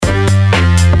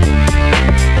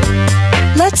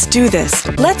Let's do this.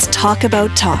 Let's talk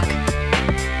about talk.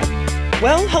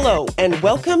 Well, hello, and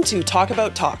welcome to Talk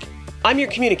About Talk. I'm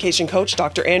your communication coach,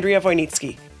 Dr. Andrea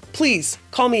Wojnicki. Please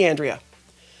call me Andrea.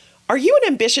 Are you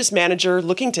an ambitious manager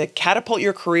looking to catapult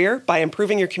your career by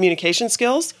improving your communication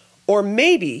skills? Or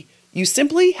maybe you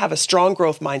simply have a strong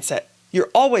growth mindset. You're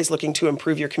always looking to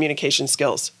improve your communication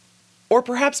skills. Or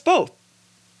perhaps both.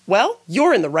 Well,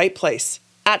 you're in the right place.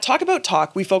 At Talk About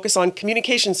Talk, we focus on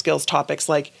communication skills topics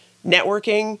like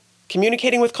networking,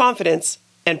 communicating with confidence,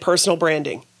 and personal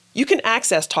branding. You can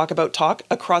access Talk About Talk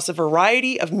across a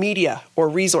variety of media or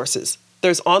resources.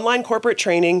 There's online corporate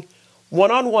training,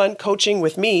 one-on-one coaching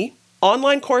with me,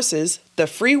 online courses, the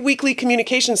free weekly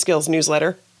communication skills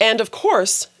newsletter, and of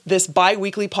course, this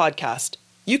bi-weekly podcast.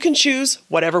 You can choose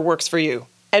whatever works for you.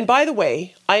 And by the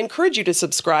way, I encourage you to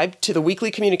subscribe to the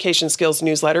weekly communication skills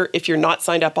newsletter if you're not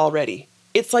signed up already.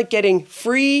 It's like getting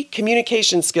free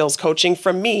communication skills coaching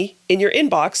from me in your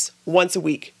inbox once a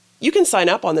week. You can sign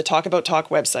up on the Talk About Talk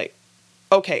website.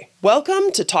 Okay,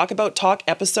 welcome to Talk About Talk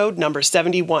episode number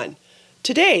 71.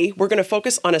 Today, we're going to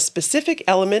focus on a specific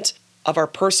element of our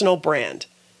personal brand,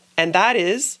 and that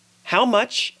is how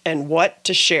much and what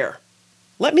to share.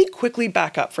 Let me quickly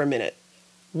back up for a minute.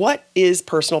 What is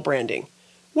personal branding?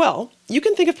 Well, you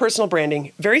can think of personal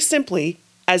branding very simply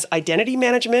as identity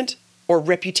management or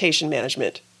reputation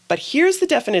management. But here's the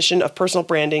definition of personal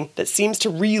branding that seems to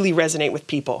really resonate with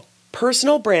people.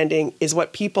 Personal branding is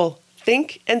what people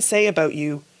think and say about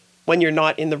you when you're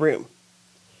not in the room.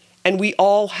 And we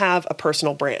all have a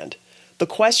personal brand. The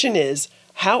question is,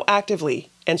 how actively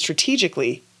and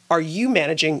strategically are you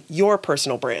managing your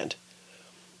personal brand?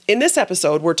 In this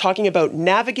episode, we're talking about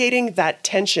navigating that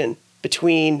tension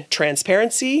between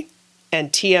transparency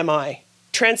and TMI.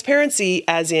 Transparency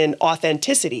as in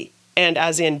authenticity and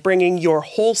as in bringing your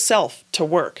whole self to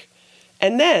work.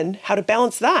 And then how to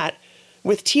balance that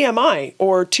with TMI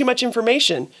or too much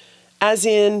information, as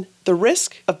in the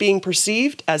risk of being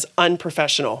perceived as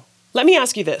unprofessional. Let me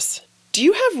ask you this. Do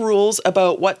you have rules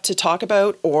about what to talk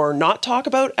about or not talk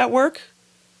about at work?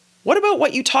 What about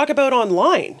what you talk about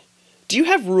online? Do you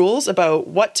have rules about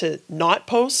what to not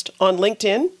post on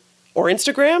LinkedIn or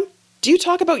Instagram? Do you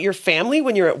talk about your family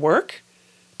when you're at work?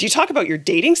 Do you talk about your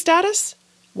dating status?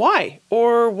 Why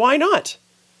or why not?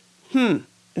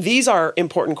 These are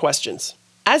important questions.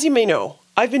 As you may know,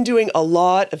 I've been doing a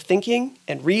lot of thinking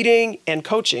and reading and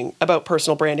coaching about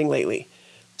personal branding lately.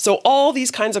 So all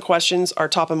these kinds of questions are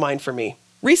top of mind for me.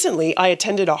 Recently, I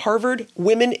attended a Harvard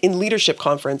Women in Leadership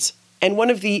conference, and one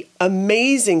of the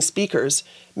amazing speakers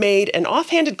made an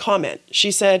offhanded comment. She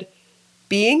said,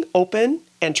 "Being open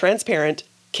and transparent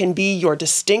can be your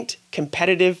distinct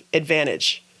competitive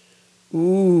advantage."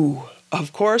 Ooh,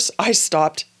 of course, I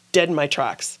stopped dead in my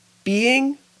tracks.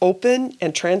 Being open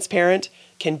and transparent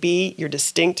can be your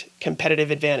distinct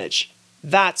competitive advantage.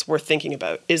 That's worth thinking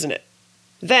about, isn't it?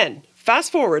 Then,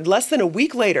 fast forward less than a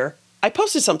week later, I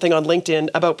posted something on LinkedIn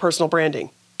about personal branding,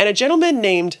 and a gentleman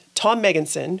named Tom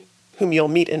Megginson, whom you'll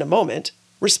meet in a moment,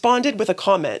 responded with a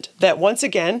comment that once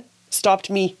again stopped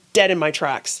me dead in my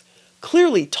tracks.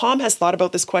 Clearly, Tom has thought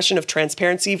about this question of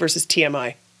transparency versus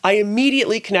TMI. I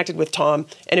immediately connected with Tom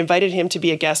and invited him to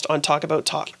be a guest on Talk About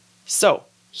Talk. So,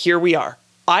 here we are.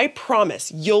 I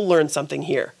promise you'll learn something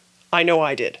here. I know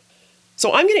I did.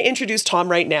 So I'm going to introduce Tom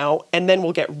right now, and then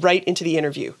we'll get right into the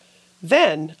interview.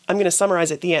 Then, I'm going to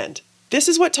summarize at the end. This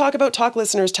is what Talk About Talk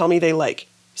listeners tell me they like.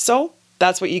 So,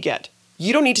 that's what you get.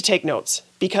 You don't need to take notes,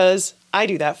 because I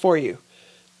do that for you.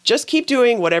 Just keep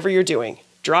doing whatever you're doing.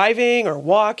 Driving or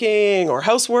walking or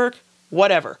housework,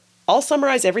 whatever. I'll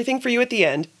summarize everything for you at the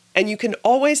end, and you can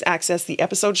always access the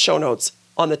episode show notes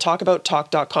on the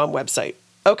talkabouttalk.com website.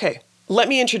 Okay, let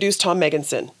me introduce Tom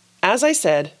Megginson. As I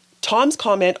said, Tom's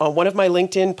comment on one of my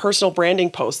LinkedIn personal branding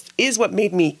posts is what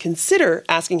made me consider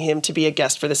asking him to be a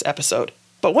guest for this episode.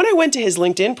 But when I went to his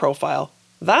LinkedIn profile,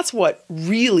 that's what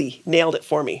really nailed it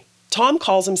for me. Tom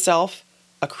calls himself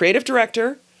a creative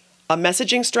director, a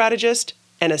messaging strategist,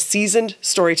 and a seasoned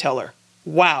storyteller.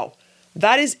 Wow,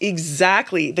 that is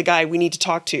exactly the guy we need to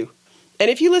talk to.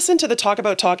 And if you listen to the Talk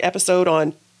About Talk episode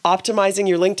on optimizing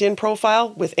your LinkedIn profile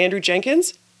with Andrew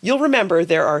Jenkins, you'll remember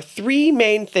there are 3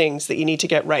 main things that you need to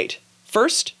get right.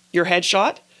 First, your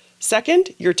headshot.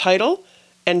 Second, your title.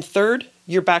 And third,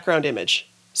 your background image.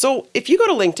 So if you go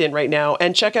to LinkedIn right now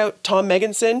and check out Tom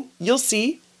Megginson, you'll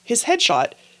see his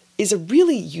headshot is a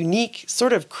really unique,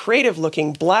 sort of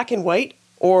creative-looking black and white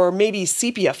or maybe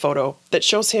sepia photo that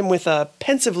shows him with a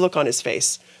pensive look on his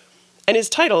face. And his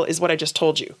title is what I just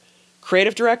told you: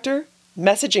 Creative Director,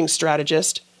 Messaging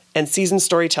Strategist, and Seasoned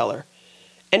Storyteller.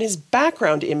 And his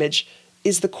background image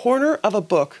is the corner of a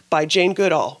book by Jane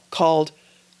Goodall called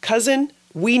Cousin,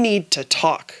 we need to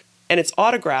talk. And it's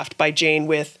autographed by Jane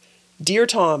with, "Dear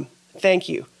Tom, thank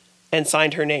you," and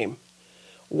signed her name.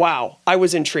 Wow, I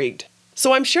was intrigued.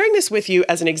 So I'm sharing this with you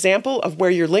as an example of where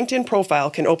your LinkedIn profile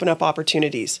can open up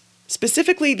opportunities.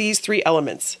 Specifically, these 3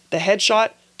 elements, the headshot,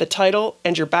 the title,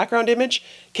 and your background image,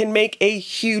 can make a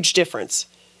huge difference.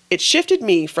 It shifted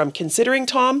me from considering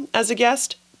Tom as a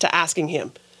guest to asking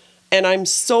him. And I'm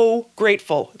so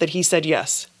grateful that he said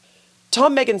yes.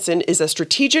 Tom Megginson is a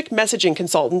strategic messaging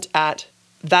consultant at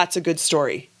That's a Good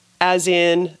Story, as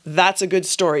in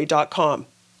that'sagoodstory.com.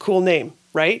 Cool name,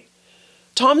 right?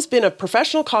 Tom's been a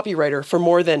professional copywriter for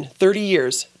more than 30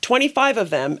 years, 25 of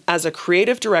them as a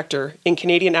creative director in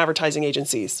Canadian advertising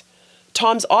agencies.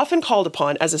 Tom's often called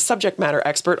upon as a subject matter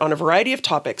expert on a variety of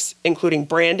topics, including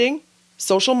branding,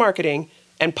 social marketing,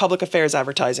 and public affairs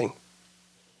advertising.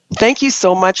 Thank you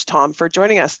so much, Tom, for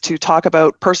joining us to talk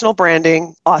about personal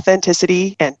branding,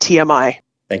 authenticity, and TMI.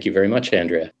 Thank you very much,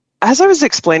 Andrea. As I was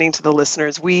explaining to the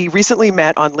listeners, we recently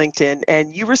met on LinkedIn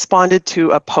and you responded to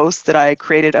a post that I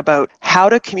created about how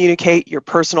to communicate your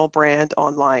personal brand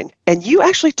online. And you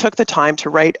actually took the time to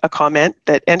write a comment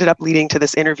that ended up leading to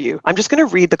this interview. I'm just going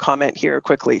to read the comment here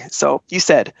quickly. So you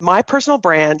said, "My personal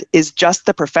brand is just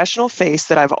the professional face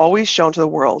that I've always shown to the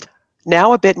world.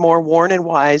 Now a bit more worn and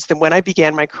wise than when I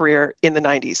began my career in the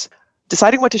 90s.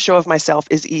 Deciding what to show of myself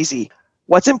is easy.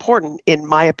 What's important, in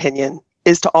my opinion,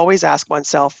 is to always ask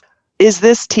oneself, is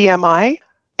this TMI?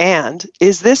 And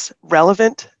is this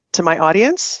relevant to my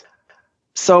audience?"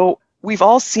 So we've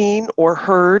all seen or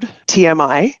heard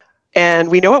TMI, and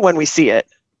we know it when we see it.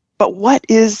 But what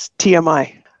is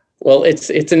TMI? Well, it's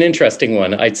an interesting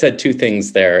one. I'd said 2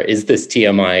 things there. Is this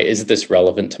TMI? Is this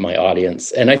relevant to my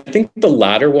audience? And I think the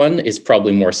latter one is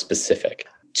probably more specific.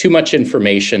 Too much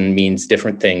information means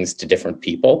different things to different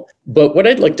people. But what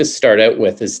I'd like to start out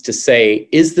with is to say,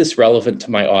 is this relevant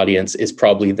to my audience is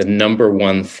probably the number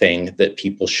one thing that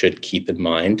people should keep in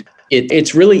mind.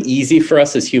 It's really easy for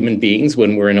us as human beings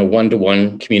when we're in a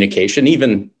one-to-one communication,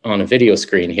 even on a video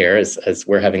screen here as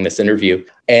we're having this interview,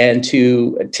 and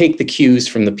to take the cues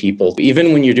from the people.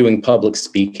 Even when you're doing public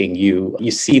speaking,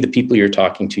 you see the people you're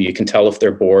talking to. You can tell if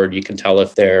they're bored. You can tell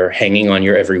if they're hanging on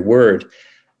your every word.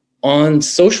 On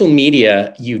social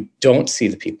media, you don't see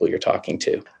the people you're talking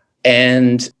to.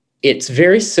 And it's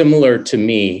very similar to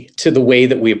me to the way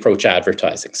that we approach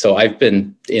advertising. So I've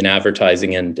been in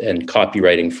advertising and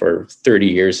copywriting for 30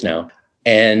 years now.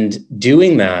 And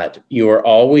doing that, you are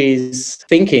always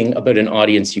thinking about an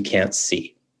audience you can't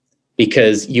see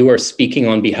because you are speaking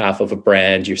on behalf of a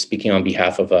brand, you're speaking on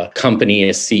behalf of a company,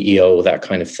 a CEO, that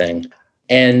kind of thing.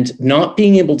 And not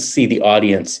being able to see the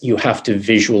audience, you have to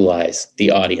visualize the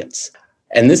audience.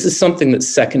 And this is something that's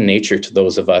second nature to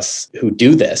those of us who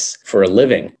do this for a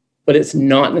living, but it's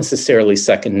not necessarily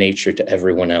second nature to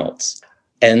everyone else.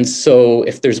 And so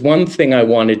if there's one thing I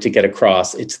wanted to get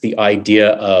across, it's the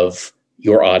idea of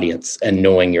your audience and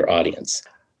knowing your audience.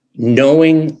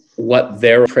 Knowing what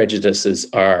their prejudices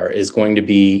are is going to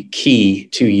be key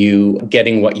to you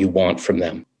getting what you want from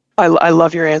them. I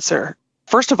love your answer.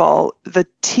 First of all, the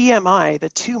TMI, the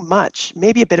too much,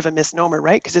 may be a bit of a misnomer,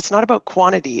 right? Because it's not about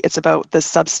quantity, it's about the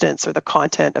substance or the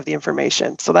content of the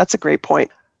information. So that's a great point.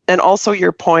 And also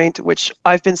your point, which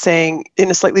I've been saying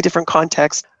in a slightly different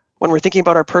context, when we're thinking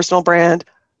about our personal brand,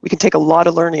 we can take a lot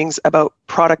of learnings about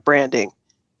product branding.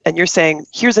 And you're saying,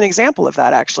 here's an example of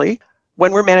that actually.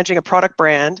 When we're managing a product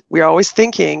brand, we are always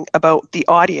thinking about the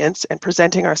audience and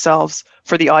presenting ourselves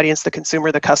for the audience, the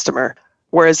consumer, the customer.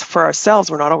 Whereas for ourselves,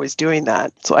 we're not always doing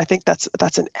that. So I think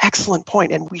that's an excellent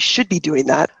point, and we should be doing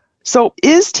that. So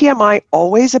is TMI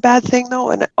always a bad thing,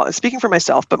 though? And speaking for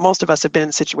myself, but most of us have been in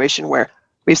a situation where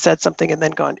we've said something and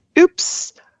then gone,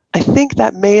 oops, I think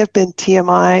that may have been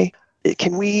TMI.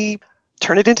 Can we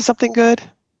turn it into something good?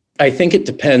 I think it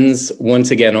depends,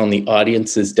 once again, on the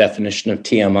audience's definition of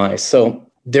TMI. So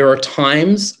there are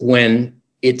times when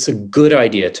it's a good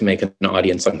idea to make an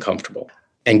audience uncomfortable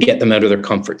and get them out of their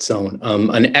comfort zone.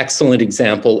 An excellent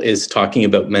example is talking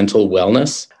about mental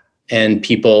wellness and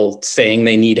people saying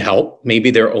they need help.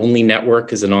 Maybe their only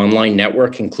network is an online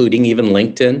network, including even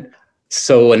LinkedIn.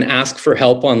 So an ask for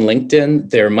help on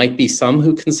LinkedIn, there might be some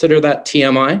who consider that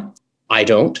TMI. I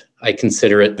don't. I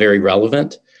consider it very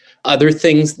relevant. Other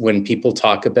things, when people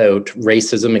talk about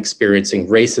racism, experiencing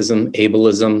racism,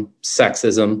 ableism,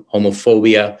 sexism,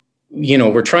 homophobia,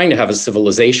 we're trying to have a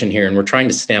civilization here and we're trying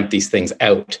to stamp these things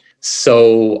out.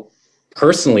 So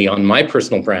personally, on my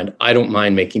personal brand, I don't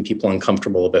mind making people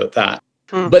uncomfortable about that.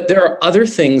 But there are other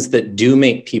things that do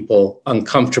make people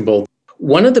uncomfortable.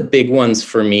 One of the big ones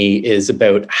for me is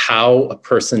about how a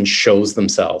person shows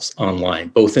themselves online,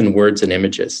 both in words and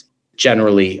images.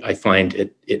 generally I find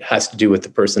it has to do with the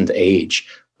person's age,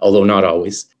 although not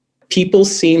always. People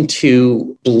seem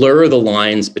to blur the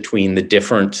lines between the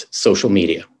different social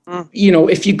media. You know,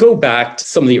 if you go back to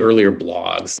some of the earlier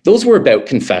blogs, those were about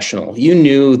confessional. You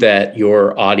knew that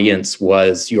your audience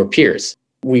was your peers.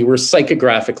 We were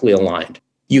psychographically aligned.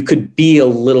 You could be a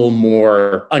little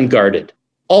more unguarded.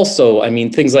 Also, I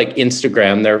mean, things like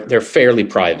Instagram, they're fairly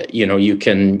private. You know, you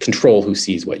can control who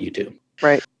sees what you do.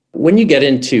 Right. When you get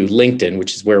into LinkedIn,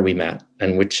 which is where we met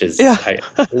and which is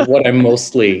what I'm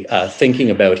mostly thinking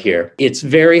about here, it's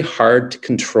very hard to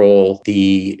control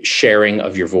the sharing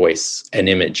of your voice and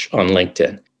image on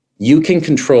LinkedIn. You can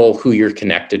control who you're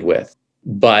connected with,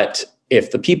 but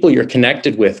if the people you're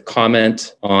connected with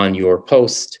comment on your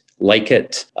post, like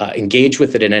it, engage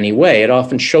with it in any way, it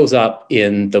often shows up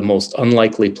in the most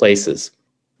unlikely places.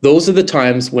 Those are the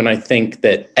times when I think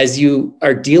that as you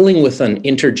are dealing with an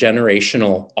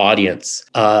intergenerational audience,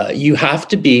 you have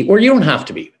to be, or you don't have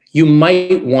to be, you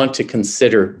might want to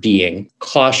consider being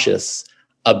cautious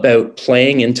about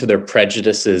playing into their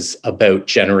prejudices about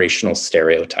generational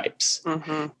stereotypes.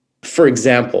 Mm-hmm. For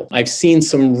example, I've seen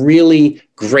some really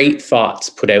great thoughts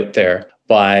put out there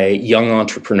by young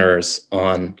entrepreneurs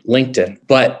on LinkedIn,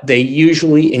 but they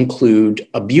usually include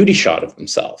a beauty shot of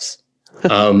themselves.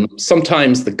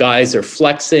 Sometimes the guys are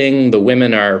flexing, the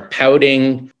women are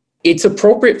pouting. It's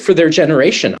appropriate for their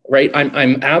generation, right?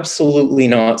 I'm absolutely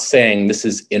not saying this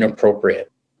is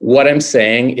inappropriate. What I'm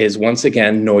saying is, once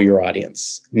again, know your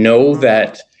audience. Know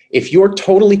that if you're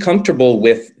totally comfortable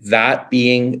with that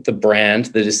being the brand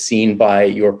that is seen by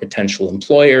your potential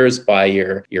employers, by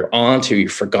your aunt who you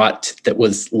forgot that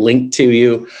was linked to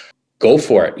you, go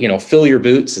for it. You know, fill your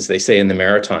boots, as they say in the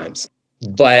Maritimes.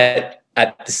 But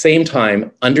at the same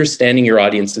time, understanding your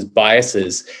audience's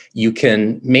biases, you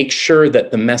can make sure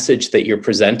that the message that you're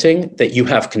presenting, that you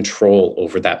have control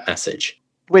over that message.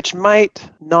 Which might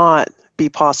not be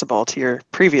possible to your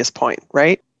previous point,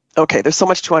 right? Okay, there's so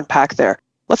much to unpack there.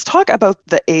 Let's talk about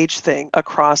the age thing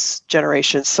across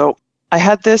generations. So I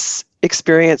had this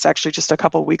experience actually just a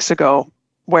couple of weeks ago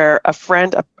where a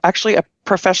friend, actually a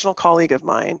professional colleague of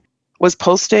mine, was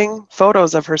posting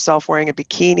photos of herself wearing a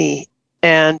bikini.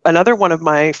 And another one of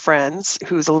my friends,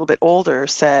 who's a little bit older,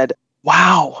 said,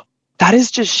 wow, that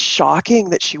is just shocking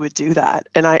that she would do that.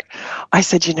 And I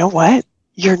said, you know what?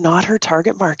 You're not her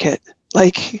target market.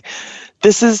 Like,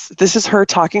 this is her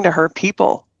talking to her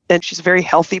people. And she's a very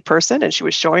healthy person, and she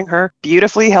was showing her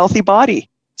beautifully healthy body.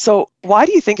 So why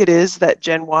do you think it is that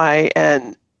Gen Y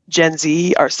and Gen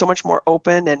Z are so much more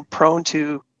open and prone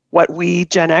to what we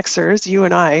Gen Xers, you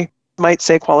and I, might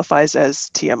say qualifies as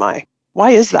TMI?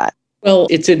 Why is that? Well,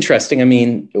 it's interesting. I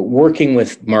mean, working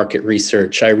with market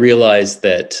research, I realized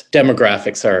that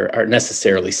demographics are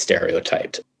necessarily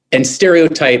stereotyped. And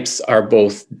stereotypes are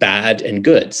both bad and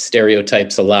good.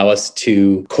 Stereotypes allow us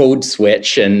to code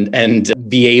switch and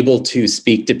be able to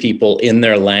speak to people in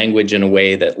their language in a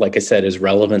way that, like I said, is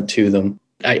relevant to them.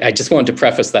 I just wanted to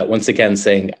preface that once again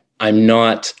saying I'm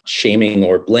not shaming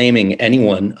or blaming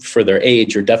anyone for their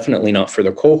age, or definitely not for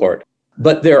their cohort.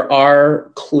 But there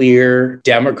are clear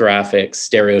demographic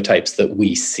stereotypes that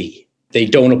we see. They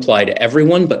don't apply to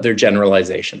everyone, but they're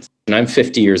generalizations. And I'm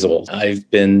 50 years old. I've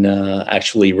been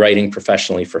actually writing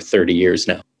professionally for 30 years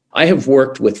now. I have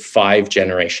worked with 5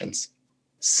 generations.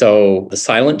 So the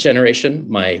silent generation,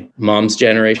 my mom's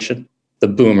generation, the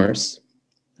boomers,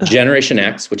 Generation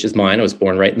X, which is mine. I was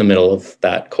born right in the middle of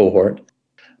that cohort,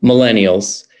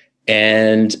 millennials,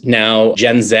 and now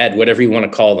Gen Z, whatever you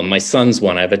want to call them. My son's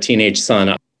one. I have a teenage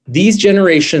son. These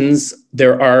generations,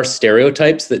 there are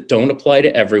stereotypes that don't apply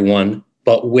to everyone,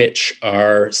 but which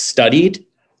are studied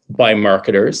by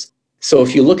marketers. So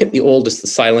if you look at the oldest, the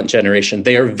silent generation,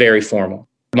 they are very formal.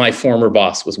 My former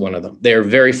boss was one of them. They're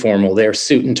very formal. They're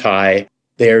suit and tie.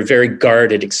 They're very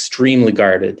guarded, extremely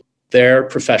guarded. Their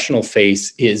professional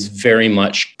face is very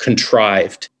much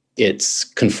contrived. It's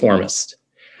conformist.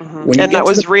 Mm-hmm. And that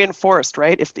was reinforced,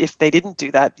 right? If they didn't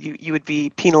do that, you would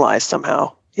be penalized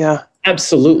somehow. Yeah.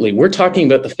 Absolutely. We're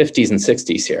talking about the 50s and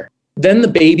 60s here. Then the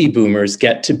baby boomers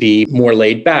get to be more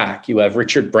laid back. You have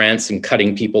Richard Branson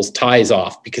cutting people's ties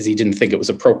off because he didn't think it was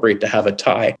appropriate to have a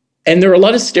tie. And there are a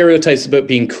lot of stereotypes about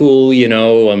being cool,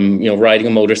 riding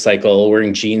a motorcycle,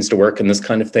 wearing jeans to work and this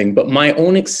kind of thing. But my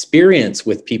own experience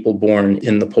with people born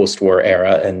in the post-war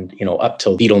era and, up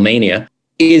till Beatlemania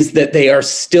is that they are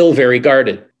still very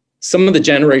guarded. Some of the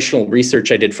generational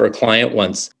research I did for a client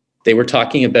once, they were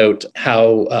talking about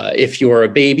how if you're a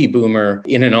baby boomer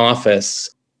in an office,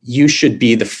 you should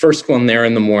be the first one there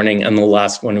in the morning and the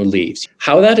last one who leaves.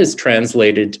 How that is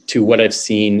translated to what I've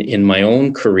seen in my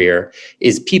own career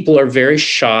is people are very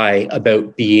shy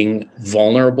about being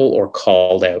vulnerable or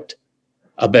called out,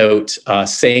 about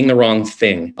saying the wrong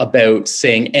thing, about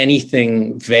saying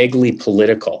anything vaguely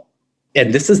political.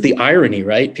 And this is the irony,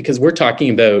 right? Because we're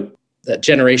talking about that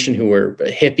generation who were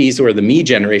hippies or the me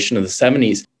generation of the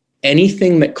 70s.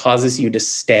 Anything that causes you to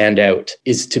stand out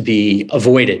is to be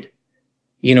avoided.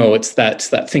 It's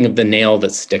that thing of the nail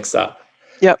that sticks up.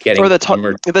 Yep, or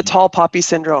the tall poppy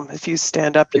syndrome. If you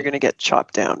stand up, you're going to get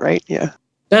chopped down, right? Yeah.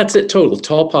 That's it, total.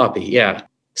 Tall poppy, yeah.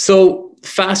 So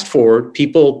fast forward,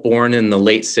 people born in the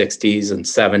late 60s and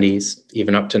 70s,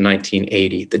 even up to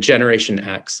 1980, the Generation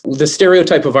X. The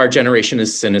stereotype of our generation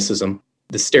is cynicism.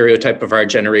 The stereotype of our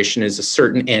generation is a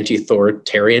certain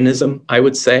anti-authoritarianism, I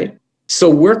would say. So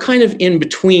we're kind of in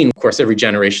between. Of course, every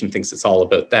generation thinks it's all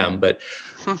about them. But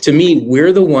to me,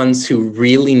 we're the ones who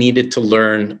really needed to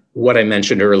learn what I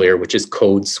mentioned earlier, which is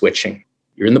code switching.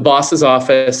 You're in the boss's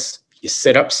office, you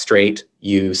sit up straight,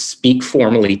 you speak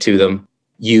formally to them.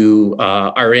 You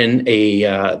are in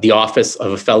the office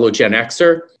of a fellow Gen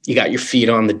Xer. You got your feet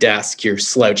on the desk, you're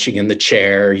slouching in the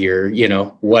chair, you're,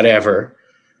 whatever.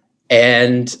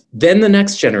 And then the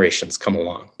next generations come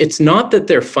along. It's not that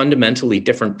they're fundamentally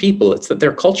different people, it's that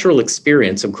their cultural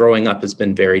experience of growing up has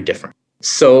been very different.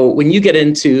 So when you get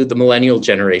into the millennial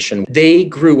generation, they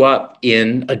grew up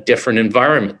in a different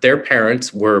environment. Their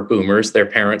parents were boomers. Their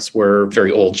parents were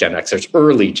very old Gen Xers,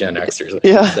 early Gen Xers.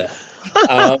 Yeah.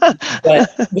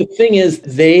 But the thing is,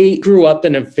 they grew up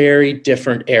in a very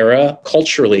different era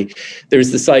culturally.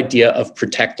 There's this idea of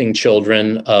protecting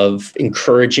children, of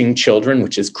encouraging children,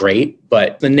 which is great.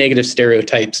 But the negative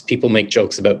stereotypes, people make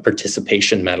jokes about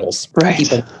participation medals. Right.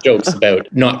 People make jokes about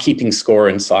not keeping score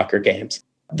in soccer games.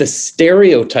 The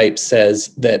stereotype says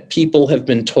that people have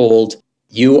been told,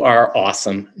 you are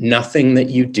awesome. Nothing that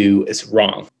you do is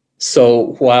wrong.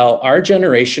 So while our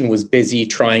generation was busy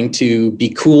trying to be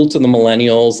cool to the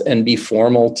millennials and be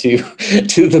formal to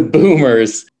the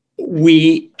boomers,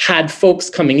 we had folks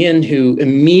coming in who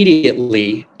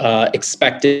immediately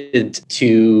expected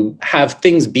to have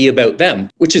things be about them,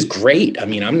 which is great. I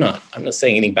mean, I'm not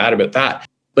saying anything bad about that.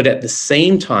 But at the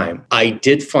same time, I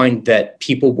did find that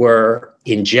people were,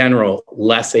 in general,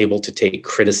 less able to take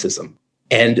criticism.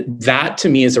 And that to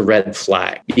me is a red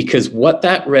flag, because what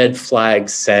that red flag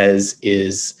says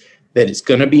is that it's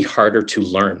going to be harder to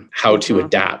learn how to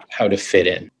adapt, how to fit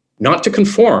in, not to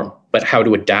conform, but how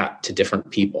to adapt to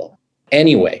different people.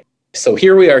 Anyway, so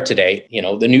here we are today,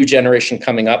 the new generation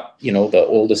coming up, the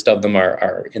oldest of them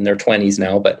are in their 20s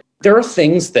now, but there are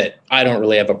things that I don't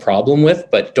really have a problem with,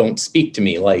 but don't speak to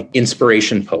me, like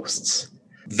inspiration posts,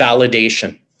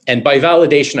 validation. And by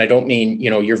validation, I don't mean,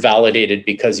 you're validated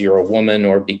because you're a woman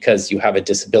or because you have a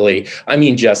disability. I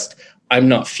mean, just, I'm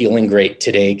not feeling great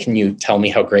today. Can you tell me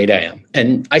how great I am?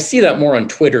 And I see that more on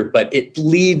Twitter, but it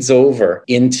bleeds over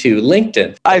into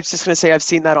LinkedIn. I was just going to say, I've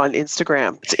seen that on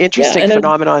Instagram. It's an interesting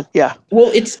phenomenon. Yeah. Well,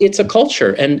 it's a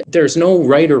culture, and there's no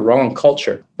right or wrong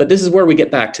culture. But this is where we get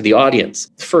back to the audience.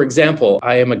 For example,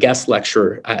 I am a guest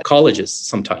lecturer at colleges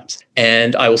sometimes.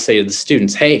 And I will say to the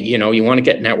students, hey, you want to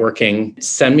get networking,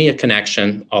 send me a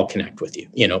connection. I'll connect with you,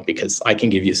 because I can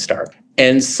give you a start.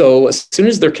 And so as soon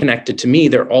as they're connected to me,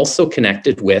 they're also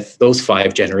connected with those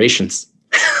 5 generations.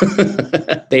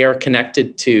 They are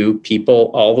connected to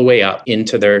people all the way up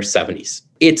into their 70s.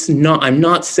 I'm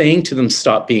not saying to them,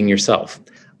 stop being yourself.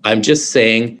 I'm just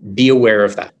saying, be aware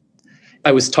of that.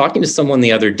 I was talking to someone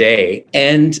the other day,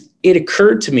 and it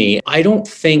occurred to me, I don't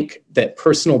think that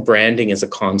personal branding is a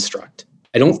construct.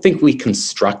 I don't think we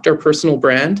construct our personal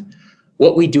brand.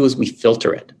 What we do is we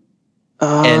filter it.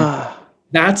 And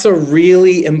that's a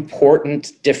really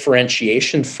important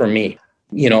differentiation for me.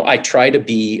 I try to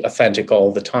be authentic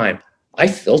all the time. I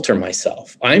filter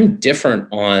myself. I'm different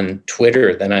on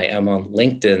Twitter than I am on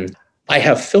LinkedIn. I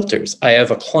have filters. I have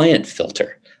a client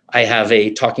filter. I have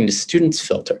a talking to students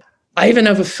filter. I even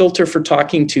have a filter for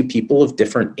talking to people of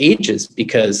different ages,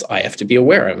 because I have to be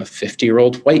aware I'm a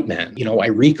 50-year-old white man. I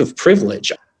reek of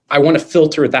privilege. I want to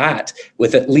filter that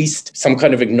with at least some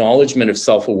kind of acknowledgement of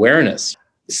self-awareness.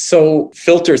 So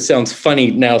filter sounds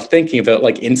funny now thinking about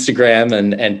like Instagram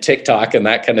and TikTok and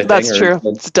that kind of thing. That's true.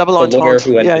 It's double entendre.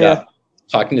 Who ended up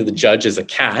talking to the judge as a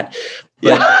cat.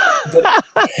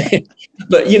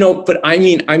 But I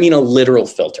mean a literal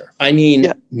filter. I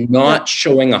mean, not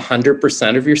showing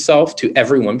 100% of yourself to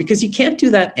everyone, because you can't do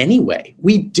that anyway.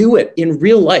 We do it in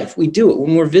real life. We do it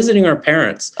when we're visiting our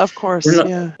parents. Of course.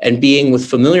 And being with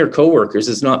familiar coworkers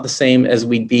is not the same as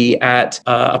we'd be at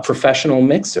a professional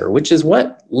mixer, which is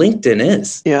what LinkedIn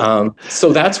is. Yeah.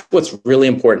 So that's what's really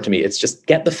important to me. It's just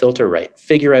get the filter right.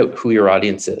 Figure out who your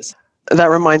audience is. That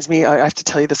reminds me, I have to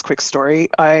tell you this quick story.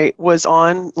 I was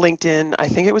on LinkedIn, I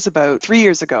think it was about 3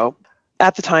 years ago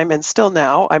at the time, and still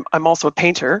now. I'm also a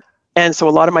painter. And so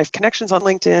a lot of my connections on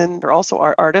LinkedIn are also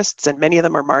artists, and many of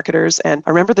them are marketers. And I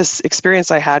remember this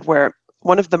experience I had where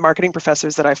one of the marketing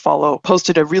professors that I follow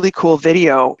posted a really cool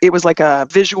video. It was like a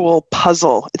visual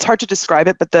puzzle. It's hard to describe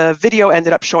it, but the video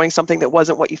ended up showing something that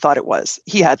wasn't what you thought it was.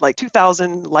 He had like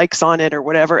 2,000 likes on it or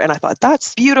whatever. And I thought,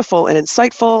 that's beautiful and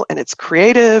insightful and it's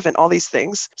creative and all these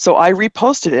things. So I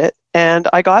reposted it and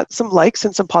I got some likes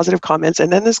and some positive comments.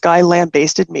 And then this guy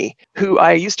lambasted me, who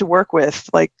I used to work with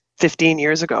like 15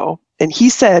 years ago. And he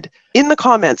said in the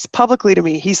comments publicly to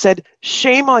me, he said,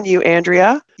 "Shame on you,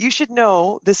 Andrea. You should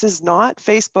know this is not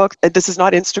Facebook. This is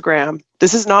not Instagram.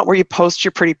 This is not where you post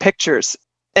your pretty pictures."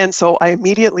 And so I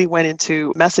immediately went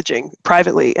into messaging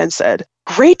privately and said,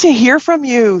 "Great to hear from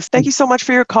you. Thank you so much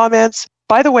for your comments.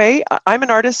 By the way, I'm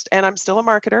an artist and I'm still a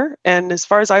marketer. And as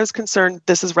far as I was concerned,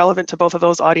 this is relevant to both of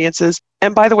those audiences.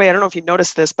 And by the way, I don't know if you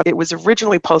noticed this, but it was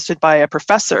originally posted by a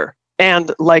professor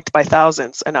and liked by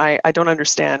thousands. And I don't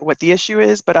understand what the issue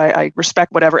is, but I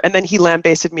respect whatever." And then he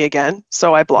lambasted me again.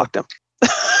 So I blocked him.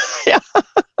 Yeah.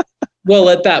 Well,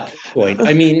 at that point,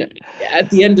 I mean, at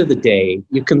the end of the day,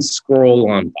 you can scroll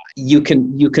on by. You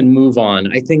can move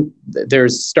on. I think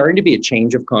there's starting to be a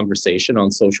change of conversation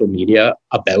on social media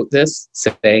about this,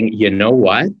 saying, you know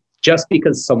what? Just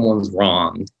because someone's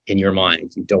wrong in your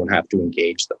mind, you don't have to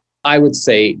engage them. I would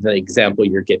say the example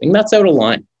you're giving, that's out of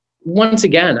line. Once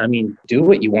again, I mean, do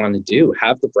what you want to do.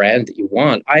 Have the brand that you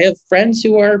want. I have friends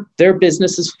their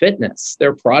business is fitness.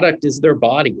 Their product is their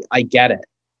body. I get it.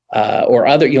 Or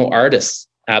other, artists.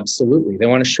 Absolutely. They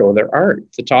want to show their art.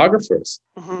 Photographers.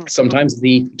 Mm-hmm. Sometimes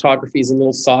the photography is a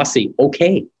little saucy.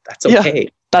 Okay. That's okay. Yeah,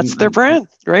 that's their brand,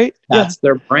 right? That's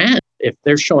their brand. If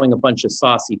they're showing a bunch of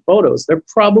saucy photos, they're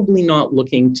probably not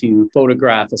looking to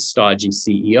photograph a stodgy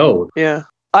CEO. Yeah.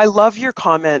 I love your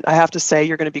comment. I have to say,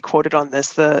 you're going to be quoted on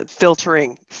this, the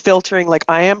filtering, like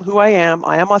I am who I am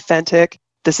authentic.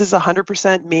 This is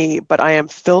 100% me, but I am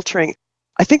filtering.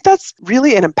 I think that's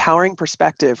really an empowering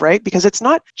perspective, right? Because it's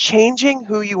not changing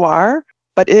who you are,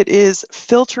 but it is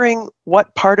filtering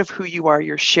what part of who you are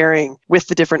you're sharing with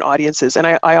the different audiences. And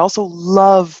I also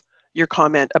love your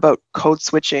comment about code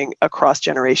switching across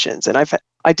generations. And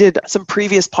I did some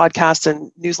previous podcasts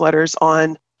and newsletters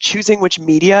on choosing which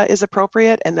media is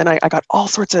appropriate. And then I got all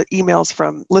sorts of emails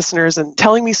from listeners and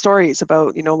telling me stories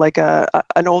about, like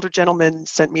an older gentleman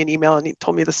sent me an email and he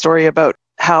told me the story about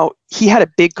how he had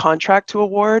a big contract to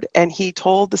award and he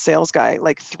told the sales guy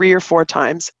like 3 or 4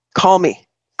 times, call me.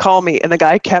 And the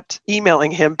guy kept emailing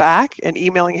him back and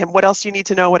emailing him, what else do you need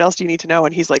to know? What else do you need to know?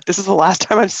 And he's like, this is the last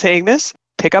time I'm saying this.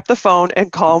 Pick up the phone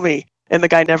and call me. And the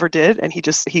guy never did. And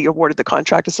he awarded the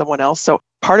contract to someone else. So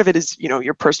part of it is,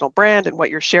 your personal brand and what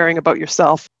you're sharing about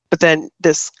yourself. But then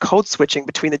this code switching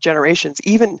between the generations,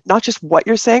 even not just what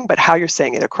you're saying, but how you're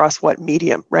saying it across what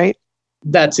medium, right?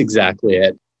 That's exactly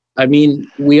it. I mean,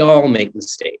 we all make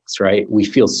mistakes, right? We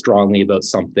feel strongly about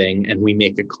something and we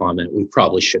make a comment we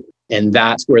probably shouldn't. And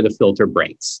that's where the filter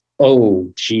breaks.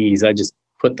 Oh, geez, I just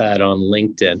put that on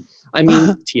LinkedIn. I mean,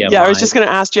 TMI. Yeah, I was just going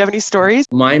to ask, do you have any stories?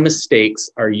 My mistakes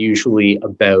are usually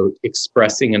about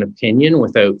expressing an opinion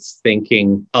without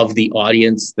thinking of the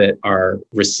audience that are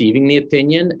receiving the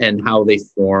opinion and how they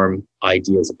form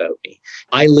ideas about me.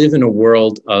 I live in a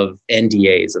world of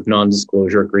NDAs, of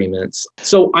non-disclosure agreements.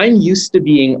 So I'm used to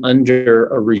being under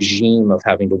a regime of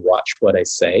having to watch what I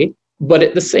say. But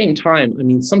at the same time, I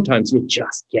mean, sometimes you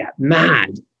just get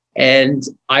mad. And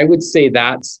I would say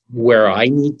that's where I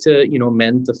need to,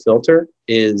 mend the filter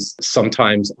is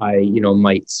sometimes I,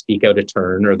 might speak out of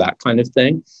turn or that kind of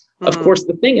thing. Mm-hmm. Of course,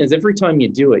 the thing is, every time you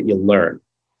do it, you learn.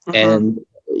 Mm-hmm. And,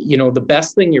 the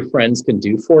best thing your friends can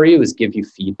do for you is give you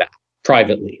feedback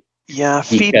privately. Yeah,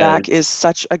 feedback is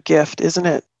such a gift, isn't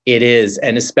it? It is.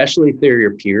 And especially if they're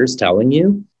your peers telling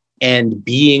you and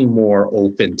being more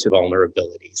open to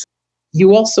vulnerabilities.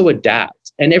 You also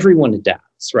adapt and everyone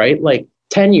adapts, right? Like,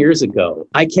 10 years ago,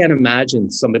 I can't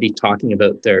imagine somebody talking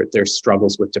about their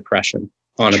struggles with depression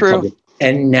on a public.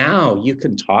 And now you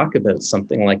can talk about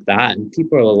something like that and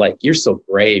people are like, you're so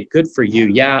brave. Good for you.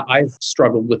 Yeah, I've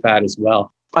struggled with that as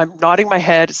well. I'm nodding my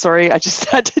head. Sorry, I just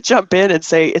had to jump in and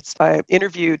say I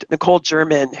interviewed Nicole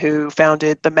German, who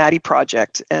founded the Maddie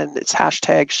Project, and it's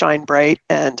hashtag Shine Bright.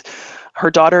 And her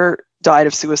daughter died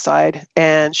of suicide,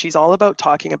 and she's all about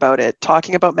talking about it,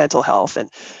 talking about mental health,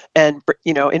 and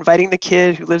inviting the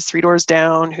kid who lives 3 doors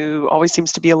down, who always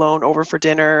seems to be alone, over for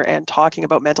dinner, and talking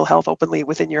about mental health openly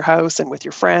within your house and with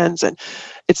your friends. And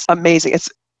it's amazing.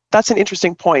 That's an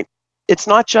interesting point. It's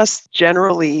not just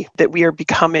generally that we are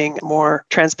becoming more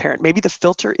transparent. Maybe the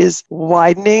filter is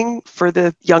widening for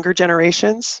the younger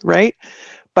generations, right?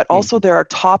 But also there are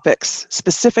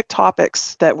specific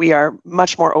topics that we are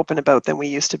much more open about than we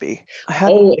used to be.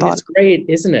 It's great,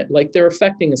 isn't it? Like, they're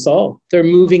affecting us all. They're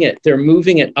moving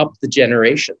it up the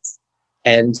generations.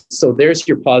 And so there's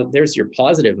your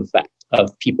positive effect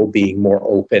of people being more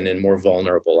open and more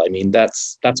vulnerable. I mean,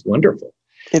 that's wonderful.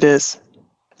 It is.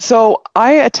 So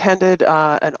I attended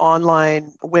an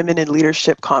online women in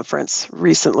leadership conference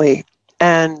recently,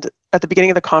 and at the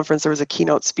beginning of the conference, there was a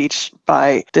keynote speech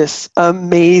by this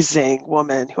amazing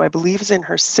woman who I believe is in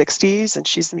her 60s, and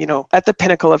she's, at the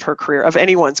pinnacle of her career, of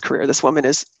anyone's career. This woman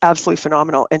is absolutely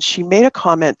phenomenal. And she made a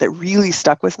comment that really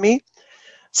stuck with me.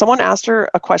 Someone asked her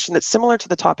a question that's similar to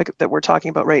the topic that we're talking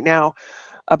about right now,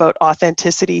 about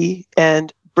authenticity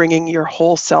and bringing your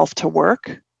whole self to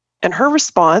work. And her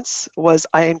response was,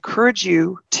 I encourage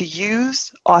you to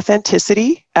use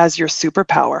authenticity as your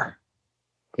superpower.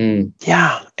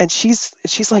 Yeah. And she's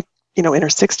like, in her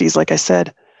 60s, like I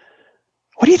said.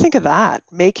 What do you think of that?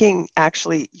 Making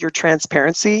actually your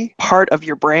transparency part of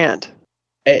your brand.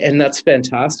 And that's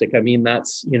fantastic. I mean,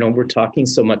 that's, we're talking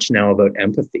so much now about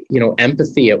empathy.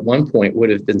 Empathy at one point would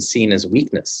have been seen as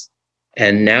weakness.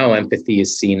 And now empathy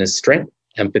is seen as strength.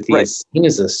 Empathy is seen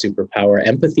as a superpower.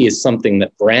 Empathy is something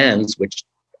that brands, which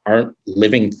aren't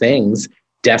living things,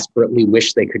 desperately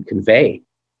wish they could convey.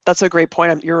 That's a great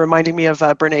point. You're reminding me of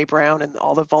Brene Brown and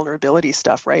all the vulnerability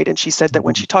stuff, right? And she said that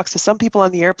when she talks to some people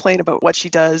on the airplane about what she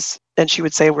does, and she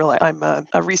would say, well, I'm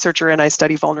a researcher and I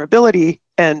study vulnerability.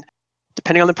 And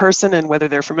depending on the person and whether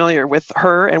they're familiar with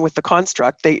her and with the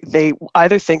construct, they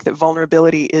either think that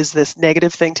vulnerability is this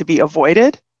negative thing to be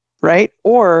avoided, right?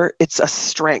 Or it's a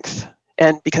strength.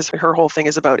 And because her whole thing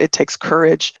is about it takes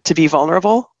courage to be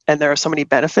vulnerable, and there are so many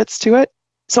benefits to it.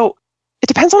 So it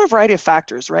depends on a variety of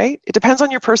factors, right? It depends on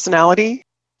your personality,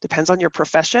 depends on your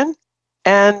profession,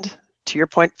 and to your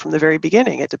point from the very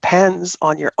beginning, it depends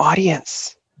on your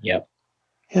audience. Yep.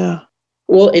 Yeah.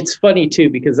 Well, it's funny too,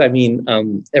 because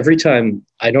every time,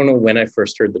 I don't know when I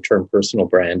first heard the term personal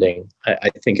branding.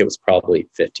 I think it was probably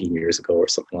 15 years ago or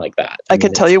something like that. I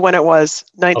can tell you when it was.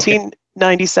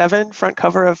 1997, front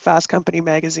cover of Fast Company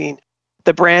magazine.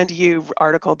 The Brand You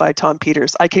article by Tom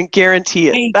Peters. I can guarantee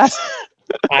it.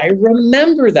 I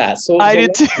remember that. So I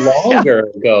did too. Longer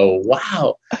ago.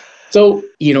 Wow. So,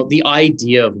 the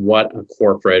idea of what a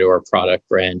corporate or a product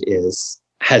brand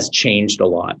has changed a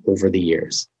lot over the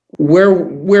years.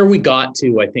 Where we got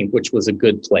to, I think, which was a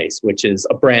good place, which is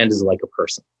a brand is like a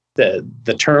person.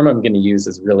 The term I'm going to use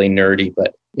is really nerdy,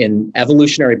 but in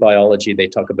evolutionary biology, they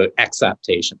talk about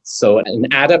exaptations. So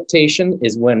an adaptation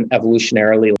is when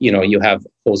evolutionarily, you have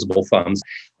opposable thumbs.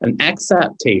 An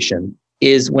exaptation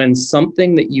is when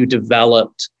something that you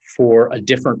developed for a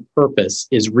different purpose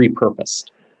is repurposed.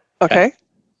 Okay.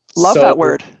 Love that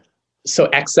word. So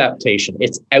exaptation,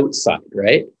 it's outside,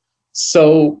 right?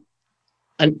 So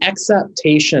an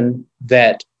exaptation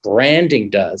that branding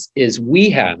does is we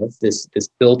have this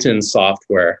built-in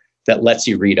software that lets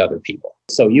you read other people.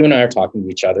 So you and I are talking to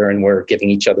each other and we're giving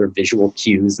each other visual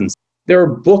cues. And there are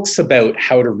books about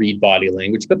how to read body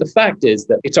language, but the fact is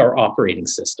that it's our operating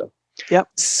system. Yep.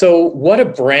 So what a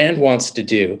brand wants to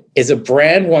do is a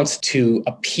brand wants to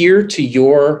appear to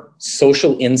your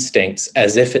social instincts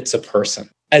as if it's a person.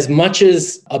 As much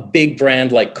as a big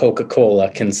brand like Coca-Cola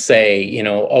can say,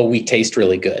 oh, we taste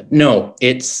really good. No,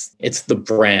 it's the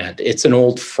brand. It's an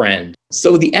old friend.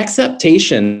 So the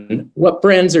exaptation, what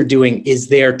brands are doing is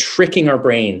they're tricking our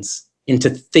brains into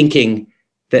thinking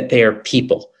that they are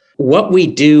people. What we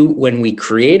do when we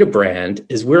create a brand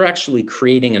is we're actually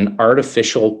creating an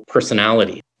artificial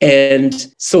personality.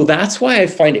 And so that's why I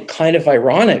find it kind of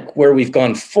ironic where we've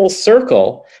gone full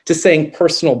circle to saying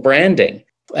personal branding.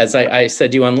 As I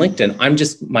said to you on LinkedIn, I'm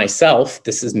just myself.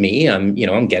 This is me. I'm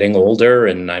getting older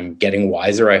and I'm getting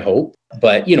wiser, I hope.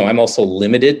 But, I'm also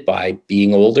limited by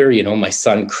being older. My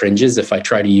son cringes if I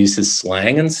try to use his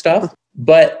slang and stuff.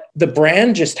 But the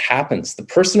brand just happens. The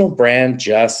personal brand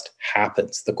just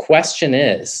happens. The question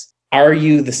is, are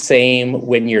you the same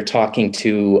when you're talking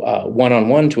to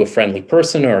one-on-one to a friendly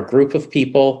person or a group of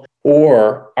people?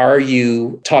 Or are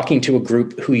you talking to a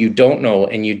group who you don't know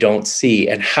and you don't see?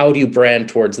 And how do you brand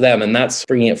towards them? And that's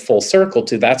bringing it full circle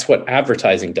to that's what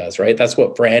advertising does, right? That's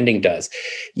what branding does.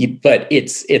 But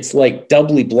it's like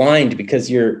doubly blind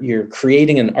because you're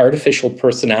creating an artificial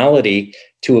personality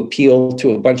to appeal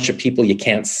to a bunch of people you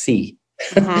can't see.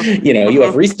 You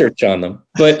have research on them.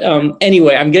 But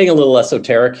anyway, I'm getting a little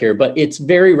esoteric here, but it's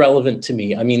very relevant to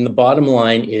me. I mean, the bottom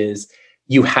line is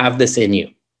you have this in you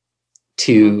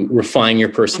to refine your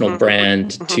personal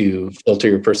brand, to filter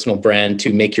your personal brand,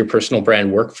 to make your personal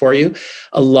brand work for you.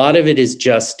 A lot of it is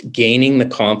just gaining the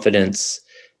confidence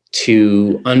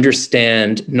to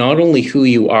understand not only who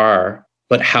you are,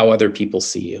 but how other people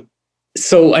see you.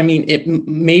 So, I mean,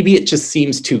 maybe it just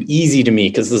seems too easy to me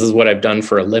because this is what I've done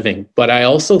for a living, but I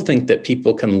also think that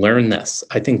people can learn this.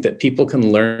 I think that people can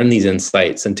learn these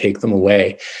insights and take them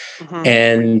away.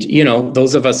 And,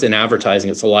 those of us in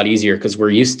advertising, it's a lot easier because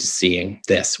we're used to seeing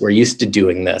this, we're used to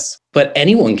doing this, but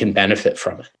anyone can benefit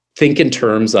from it. Think in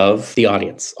terms of the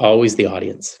audience, always the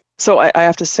audience. So I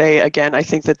have to say, again, I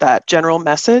think that general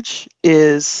message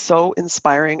is so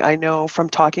inspiring. I know from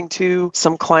talking to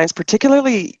some clients,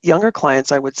 particularly younger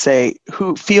clients, I would say,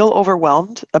 who feel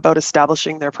overwhelmed about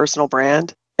establishing their personal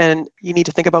brand. And you need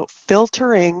to think about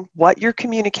filtering what you're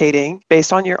communicating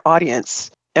based on your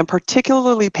audience, and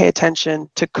particularly pay attention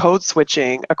to code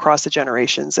switching across the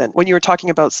generations. And when you were talking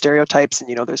about stereotypes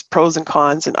and, there's pros and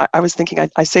cons, and I was thinking,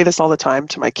 I say this all the time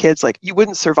to my kids, like, you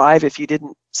wouldn't survive if you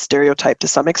didn't stereotype to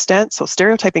some extent. So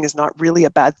stereotyping is not really a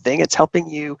bad thing. It's helping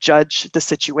you judge the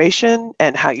situation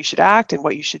and how you should act and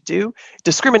what you should do.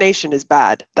 Discrimination is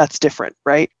bad. That's different,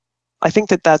 right? I think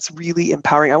that's really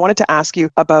empowering. I wanted to ask you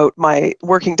about my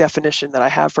working definition that I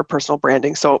have for personal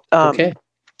branding. So, okay.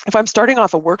 If I'm starting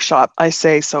off a workshop, I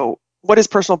say, so what is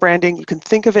personal branding? You can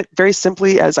think of it very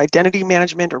simply as identity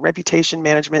management or reputation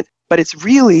management, but it's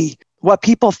really what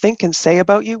people think and say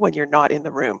about you when you're not in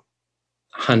the room.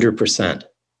 100%.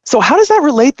 So how does that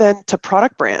relate then to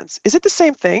product brands? Is it the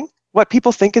same thing? What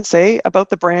people think and say about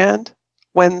the brand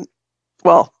when,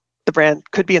 the brand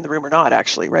could be in the room or not,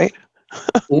 actually, right?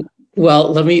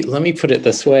 Well, let me put it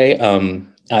this way.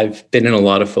 I've been in a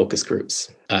lot of focus groups.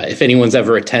 If anyone's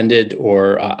ever attended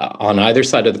or on either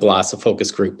side of the glass, a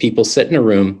focus group, people sit in a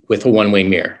room with a one-way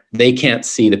mirror. They can't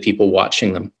see the people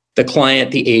watching them. The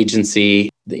client, the agency,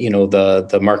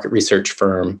 the market research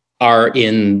firm are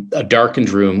in a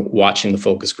darkened room watching the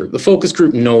focus group. The focus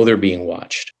group know they're being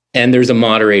watched. And there's a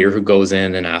moderator who goes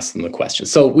in and asks them the question.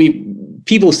 So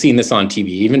people have seen this on TV.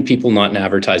 Even people not in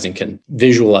advertising can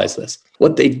visualize this.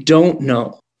 What they don't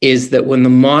know is that when the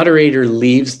moderator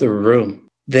leaves the room,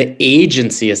 the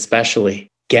agency especially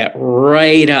get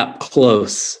right up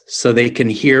close so they can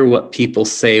hear what people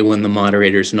say when the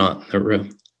moderator's not in the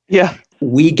room. Yeah.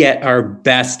 We get our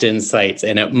best insights,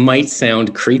 and it might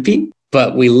sound creepy,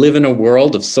 but we live in a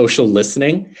world of social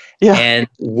listening. Yeah. And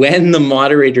when the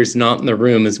moderator's not in the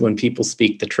room is when people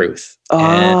speak the truth.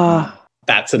 And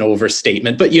that's an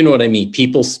overstatement, but you know what I mean.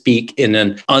 People speak in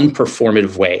an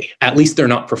unperformative way. At least they're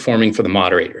not performing for the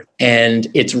moderator. And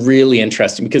it's really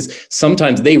interesting because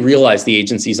sometimes they realize the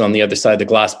agency's on the other side of the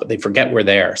glass, but they forget we're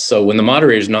there. So when the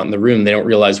moderator's not in the room, they don't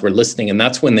realize we're listening. And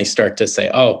that's when they start to say,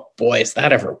 oh boy, is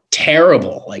that ever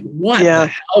terrible? Like, what the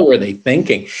hell were they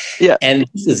thinking? Yeah. And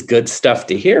this is good stuff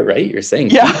to hear, right? You're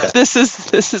saying, feedback. This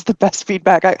is the best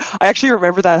feedback. I actually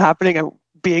remember that happening.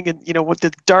 Being in, with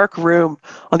the dark room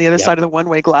on the other side of the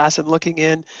one-way glass and looking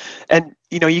in, and,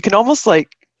 you can almost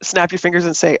like snap your fingers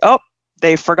and say, oh,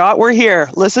 they forgot we're here.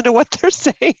 Listen to what they're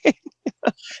saying.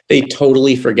 They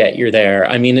totally forget you're there.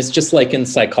 I mean, it's just like in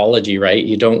psychology, right?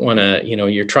 You don't want to,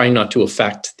 you're trying not to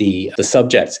affect the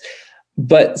subjects.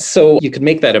 But so you could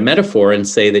make that a metaphor and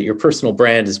say that your personal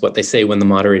brand is what they say when the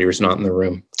moderator is not in the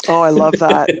room. Oh, I love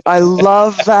that. I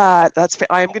love that.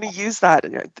 I am going to use that.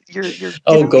 You're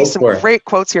giving me some great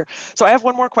quotes here. So I have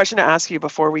one more question to ask you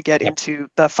before we get into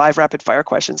the 5 rapid fire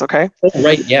questions, okay? Oh,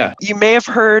 right, yeah. You may have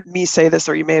heard me say this,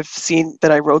 or you may have seen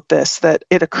that I wrote this, that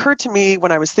it occurred to me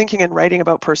when I was thinking and writing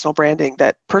about personal branding,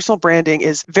 that personal branding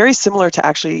is very similar to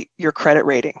actually your credit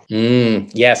rating.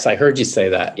 Yes, I heard you say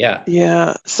that. Yeah.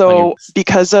 Yeah. So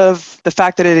because of the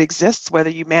fact that it exists,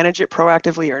 whether you manage it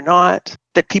proactively or not,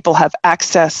 that people have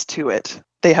access to it.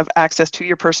 They have access to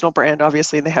your personal brand,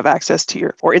 obviously, and they have access to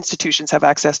or institutions have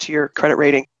access to your credit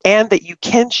rating, and that you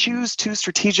can choose to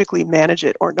strategically manage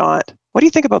it or not. What do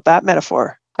you think about that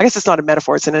metaphor? I guess it's not a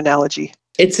metaphor, it's an analogy.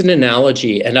 It's an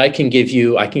analogy, and I can give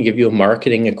you a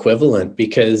marketing equivalent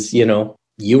because,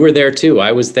 you were there too.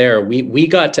 I was there. We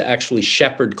got to actually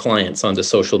shepherd clients onto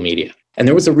social media. And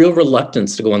there was a real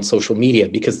reluctance to go on social media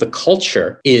because the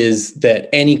culture is that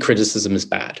any criticism is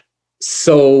bad.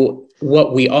 So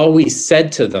what we always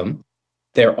said to them,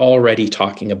 they're already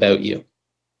talking about you.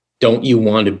 Don't you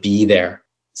want to be there?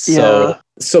 So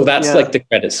that's like the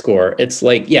credit score. It's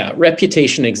like,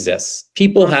 reputation exists.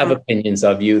 People have opinions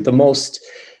of you. The most,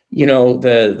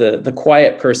 the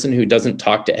quiet person who doesn't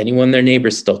talk to anyone, their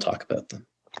neighbors still talk about them.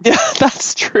 Yeah,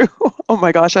 that's true. Oh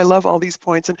my gosh, I love all these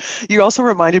points. And you also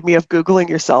reminded me of Googling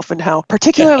yourself and how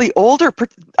particularly older,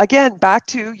 again, back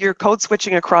to your code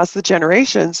switching across the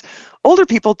generations, older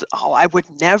people, I would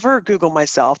never Google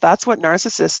myself. That's what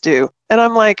narcissists do. And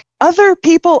I'm like, other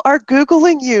people are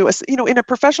Googling you, in a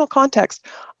professional context.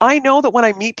 I know that when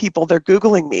I meet people, they're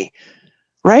Googling me,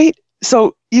 right?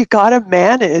 So you got to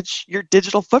manage your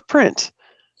digital footprint,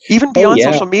 even beyond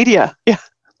social media. Yeah.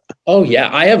 Oh yeah,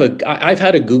 I've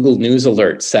had a Google News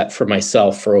alert set for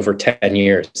myself for over 10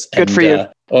 years. Good for you.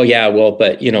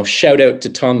 But shout out to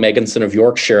Tom Megginson of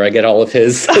Yorkshire. I get all of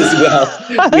his as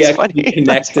well. That's funny.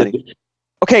 That's funny.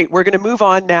 Okay, we're going to move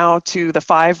on now to the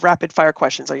 5 rapid fire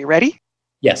questions. Are you ready?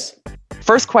 Yes.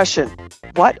 First question,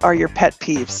 what are your pet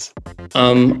peeves?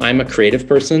 I'm a creative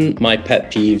person. My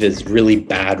pet peeve is really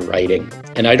bad writing.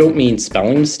 And I don't mean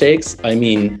spelling mistakes. I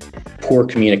mean poor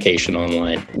communication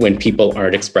online. When people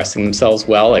aren't expressing themselves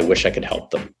well, I wish I could help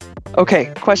them.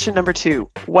 Okay, question number 2.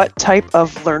 What type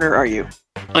of learner are you?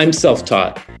 I'm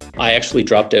self-taught. I actually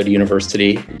dropped out of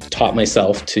university, taught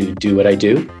myself to do what I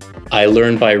do. I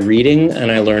learn by reading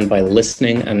and I learn by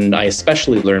listening, and I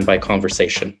especially learn by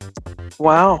conversation.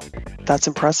 Wow, that's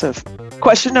impressive.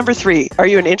 Question number 3, are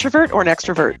you an introvert or an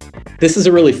extrovert? This is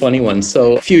a really funny one.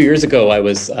 So a few years ago, I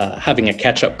was having a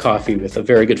catch-up coffee with a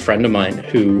very good friend of mine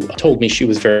who told me she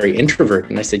was very introverted.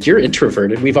 And I said, you're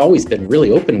introverted. We've always been really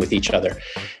open with each other.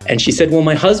 And she said, well,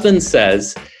 my husband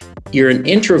says you're an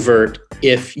introvert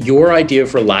if your idea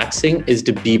of relaxing is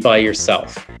to be by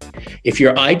yourself. If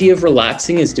your idea of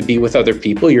relaxing is to be with other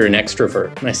people, you're an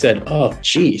extrovert. And I said, oh,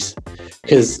 geez,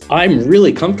 because I'm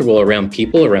really comfortable around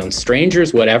people, around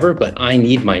strangers, whatever, but I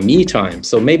need my me time.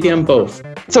 So maybe I'm both.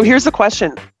 So here's the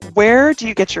question. Where do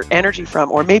you get your energy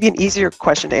from? Or maybe an easier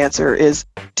question to answer is,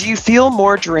 do you feel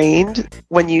more drained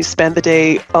when you spend the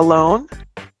day alone?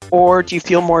 Or do you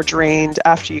feel more drained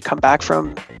after you come back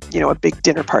from, a big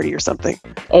dinner party or something?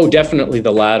 Oh, definitely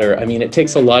the latter. I mean, it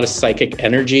takes a lot of psychic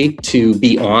energy to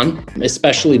be on,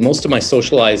 especially most of my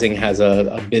socializing has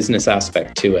a business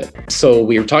aspect to it. So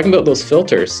we were talking about those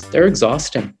filters. They're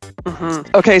exhausting.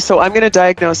 Mm-hmm. Okay, so I'm going to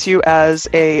diagnose you as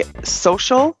a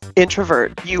social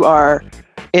introvert. You are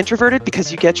introverted because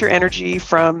you get your energy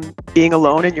from being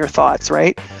alone in your thoughts,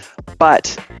 right?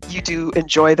 But you do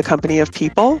enjoy the company of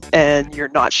people and you're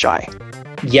not shy.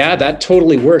 Yeah, that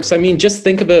totally works. I mean, just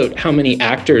think about how many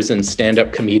actors and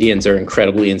stand-up comedians are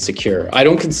incredibly insecure. I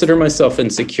don't consider myself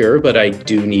insecure, but I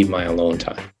do need my alone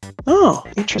time. Oh,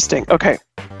 interesting. Okay.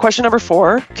 Question number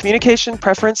 4, communication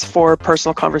preference for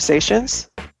personal conversations.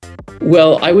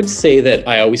 Well, I would say that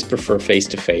I always prefer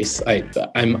face-to-face.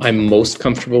 I'm most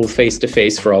comfortable with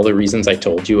face-to-face for all the reasons I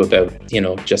told you about,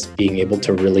 just being able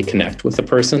to really connect with a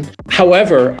person.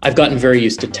 However, I've gotten very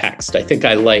used to text. I think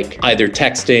I like either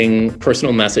texting,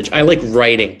 personal message. I like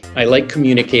writing. I like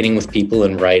communicating with people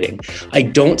in writing. I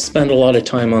don't spend a lot of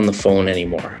time on the phone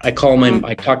anymore. I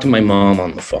talk to my mom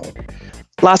on the phone.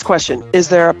 Last question. Is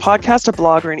there a podcast, a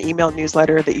blog, or an email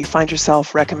newsletter that you find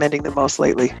yourself recommending the most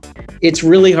lately? It's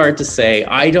really hard to say.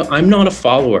 I'm not a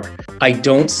follower. I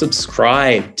don't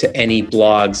subscribe to any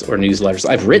blogs or newsletters.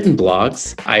 I've written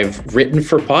blogs. I've written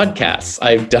for podcasts.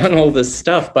 I've done all this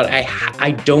stuff, but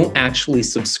I don't actually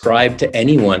subscribe to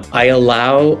anyone. I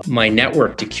allow my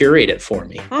network to curate it for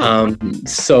me.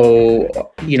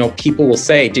 So people will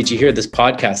say, did you hear this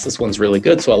podcast? This one's really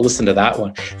good. So I'll listen to that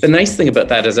one. The nice thing about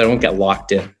that is I don't get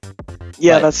locked in.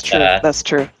 Yeah, that's true. That's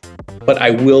true. But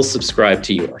I will subscribe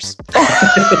to yours.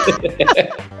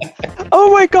 Oh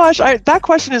my gosh. That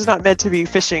question is not meant to be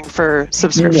fishing for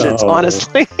subscriptions,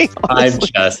 honestly. I'm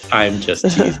just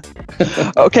teasing.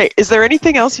 Okay. Is there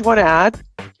anything else you want to add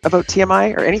about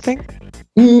TMI or anything?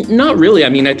 Not really. I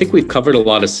mean, I think we've covered a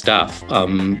lot of stuff.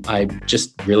 I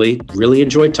just really, really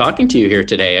enjoyed talking to you here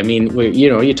today. I mean,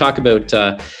 you talk about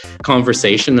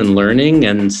conversation and learning,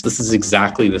 and this is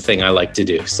exactly the thing I like to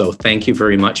do. So thank you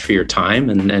very much for your time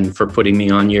and for putting me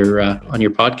on your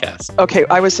podcast. Okay,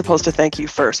 I was supposed to thank you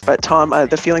first, but Tom,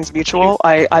 the feeling's mutual.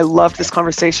 I loved this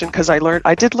conversation because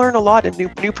I did learn a lot and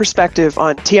new perspective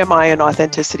on TMI and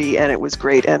authenticity, and it was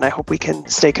great. And I hope we can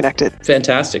stay connected.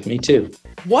 Fantastic. Me too.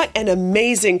 What an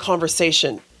amazing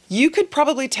conversation. You could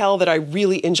probably tell that I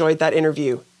really enjoyed that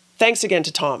interview. Thanks again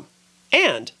to Tom.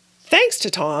 And thanks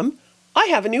to Tom, I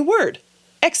have a new word,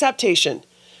 exaptation,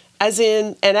 as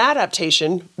in an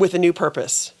adaptation with a new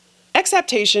purpose.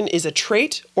 Exaptation is a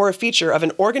trait or a feature of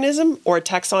an organism or a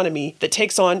taxonomy that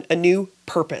takes on a new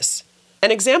purpose.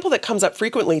 An example that comes up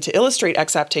frequently to illustrate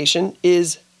exaptation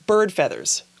is bird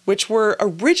feathers, which were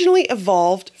originally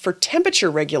evolved for temperature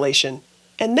regulation,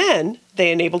 and then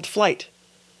they enabled flight.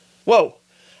 Whoa,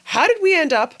 how did we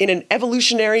end up in an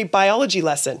evolutionary biology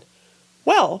lesson?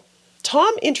 Well,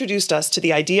 Tom introduced us to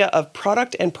the idea of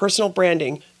product and personal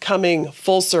branding coming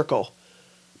full circle.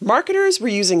 Marketers were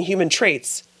using human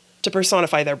traits to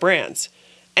personify their brands,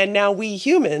 and now we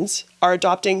humans are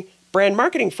adopting brand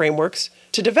marketing frameworks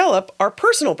to develop our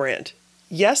personal brand.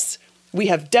 Yes, we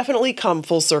have definitely come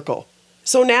full circle.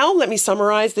 So now let me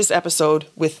summarize this episode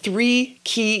with 3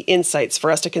 key insights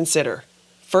for us to consider.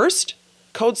 First,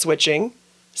 code switching.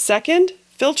 Second,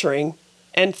 filtering.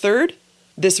 And third,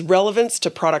 this relevance to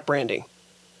product branding.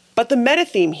 But the meta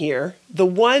theme here, the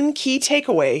one key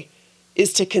takeaway,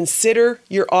 is to consider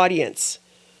your audience.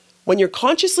 When you're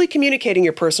consciously communicating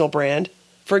your personal brand,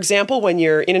 for example, when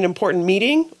you're in an important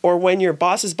meeting or when your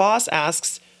boss's boss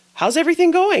asks, "How's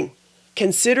everything going?"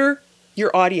 Consider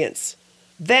your audience.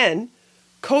 Then,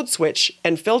 code switch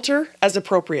and filter as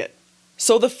appropriate.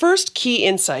 So the first key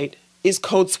insight is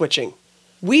code switching.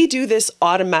 We do this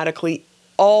automatically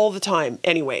all the time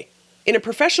anyway. In a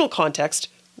professional context,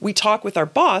 we talk with our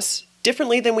boss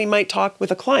differently than we might talk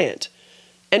with a client.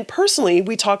 And personally,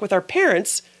 we talk with our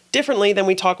parents differently than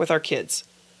we talk with our kids.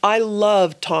 I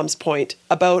love Tom's point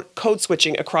about code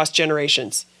switching across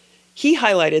generations. He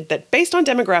highlighted that based on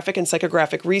demographic and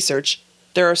psychographic research,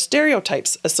 there are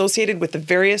stereotypes associated with the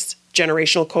various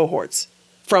generational cohorts.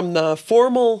 From the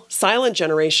formal silent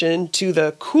generation to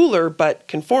the cooler but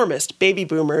conformist baby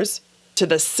boomers, to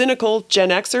the cynical Gen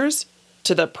Xers,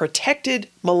 to the protected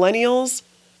millennials,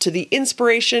 to the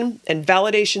inspiration and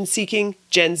validation-seeking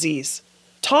Gen Zs.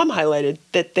 Tom highlighted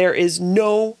that there is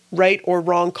no right or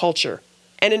wrong culture.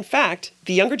 And in fact,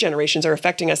 the younger generations are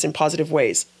affecting us in positive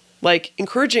ways, like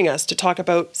encouraging us to talk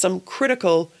about some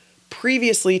critical,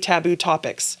 previously taboo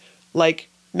topics, like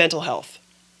mental health.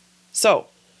 So,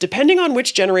 depending on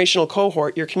which generational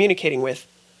cohort you're communicating with,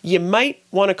 you might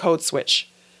want to code switch.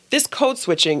 This code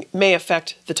switching may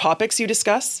affect the topics you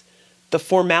discuss, the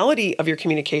formality of your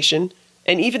communication,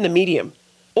 and even the medium.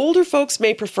 Older folks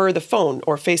may prefer the phone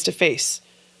or face-to-face,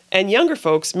 and younger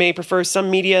folks may prefer some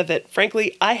media that,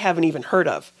 frankly, I haven't even heard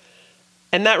of.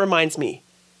 And that reminds me,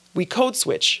 we code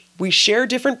switch. We share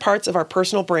different parts of our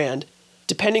personal brand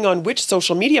depending on which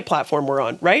social media platform we're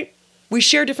on, right? We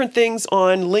share different things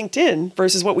on LinkedIn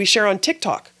versus what we share on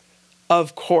TikTok.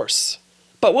 Of course.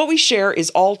 But what we share is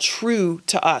all true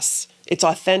to us. It's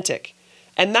authentic.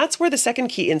 And that's where the second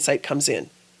key insight comes in,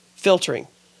 filtering.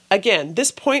 Again,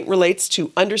 this point relates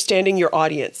to understanding your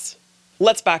audience.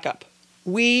 Let's back up.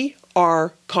 We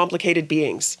are complicated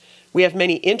beings. We have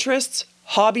many interests,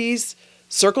 hobbies,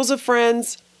 circles of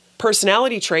friends,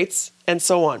 personality traits, and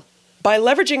so on. By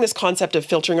leveraging this concept of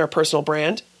filtering our personal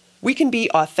brand, we can be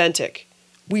authentic.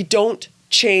 We don't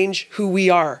change who we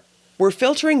are. We're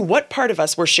filtering what part of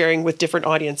us we're sharing with different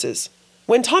audiences.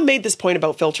 When Tom made this point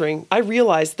about filtering, I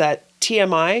realized that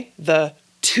TMI, the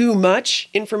too much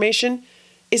information,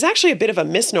 is actually a bit of a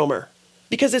misnomer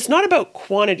because it's not about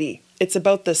quantity, it's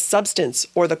about the substance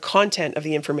or the content of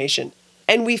the information.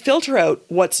 And we filter out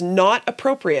what's not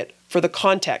appropriate for the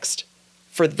context,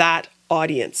 for that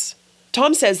audience.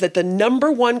 Tom says that the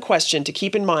number one question to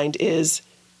keep in mind is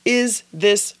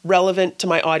this relevant to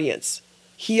my audience?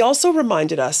 He also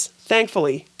reminded us,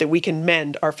 thankfully, that we can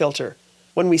mend our filter.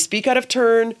 When we speak out of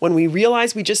turn, when we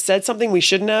realize we just said something we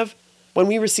shouldn't have, when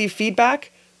we receive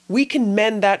feedback, we can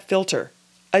mend that filter,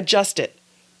 adjust it.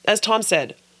 As Tom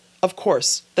said, of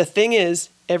course, the thing is,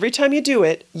 every time you do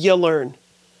it, you learn.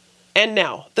 And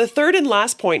now, the third and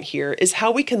last point here is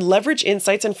how we can leverage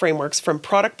insights and frameworks from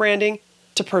product branding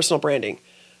to personal branding.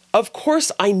 Of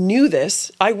course, I knew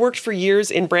this. I worked for years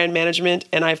in brand management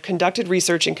and I've conducted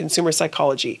research in consumer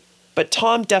psychology. But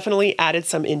Tom definitely added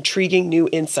some intriguing new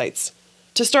insights.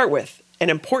 To start with, an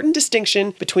important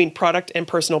distinction between product and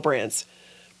personal brands.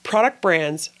 Product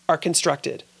brands are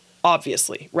constructed,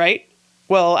 obviously, right?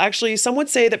 Well, actually, some would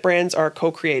say that brands are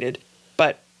co-created,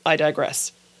 but I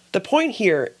digress. The point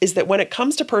here is that when it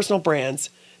comes to personal brands,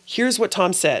 here's what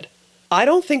Tom said. I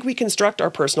don't think we construct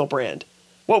our personal brand.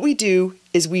 What we do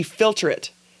is we filter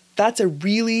it. That's a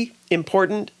really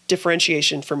important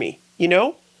differentiation for me. You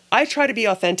know, I try to be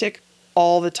authentic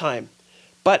all the time,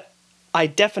 but I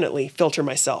definitely filter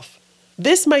myself.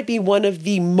 This might be one of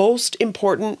the most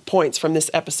important points from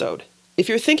this episode. If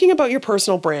you're thinking about your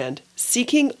personal brand,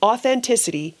 seeking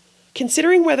authenticity,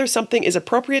 considering whether something is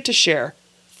appropriate to share,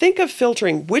 think of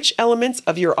filtering which elements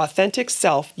of your authentic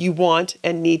self you want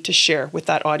and need to share with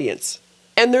that audience.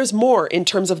 And there's more in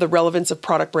terms of the relevance of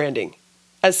product branding.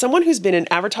 As someone who's been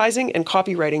in advertising and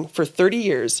copywriting for 30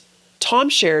 years, Tom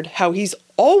shared how he's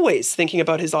always thinking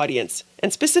about his audience,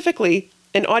 and specifically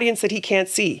an audience that he can't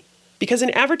see. Because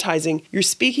in advertising, you're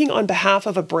speaking on behalf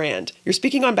of a brand, you're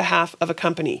speaking on behalf of a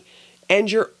company,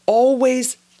 and you're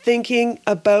always thinking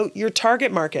about your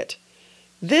target market.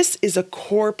 This is a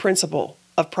core principle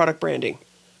of product branding.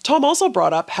 Tom also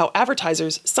brought up how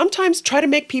advertisers sometimes try to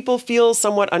make people feel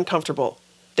somewhat uncomfortable.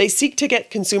 They seek to get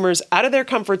consumers out of their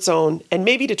comfort zone and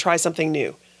maybe to try something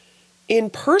new. In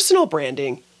personal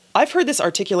branding, I've heard this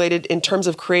articulated in terms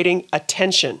of creating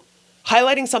attention,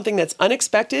 highlighting something that's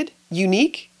unexpected,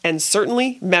 unique, and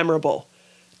certainly memorable.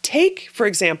 Take, for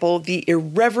example, the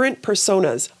irreverent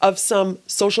personas of some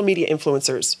social media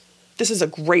influencers. This is a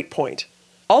great point.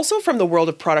 Also from the world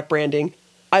of product branding,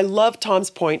 I love Tom's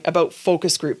point about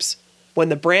focus groups, when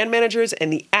the brand managers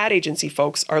and the ad agency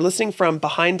folks are listening from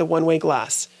behind the one-way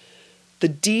glass. The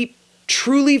deep,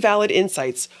 truly valid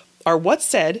insights are what's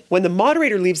said when the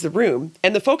moderator leaves the room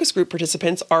and the focus group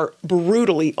participants are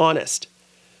brutally honest.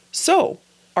 So,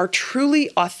 our truly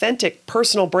authentic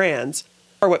personal brands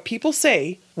are what people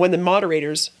say when the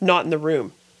moderator's not in the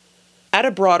room. At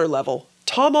a broader level,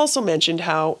 Tom also mentioned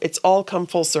how it's all come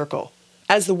full circle.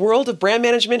 As the world of brand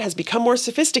management has become more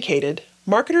sophisticated,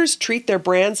 marketers treat their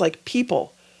brands like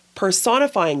people,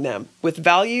 personifying them with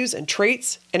values and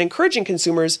traits and encouraging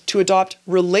consumers to adopt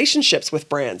relationships with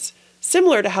brands,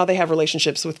 similar to how they have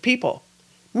relationships with people.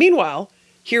 Meanwhile,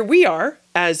 here we are,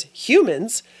 as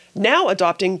humans, now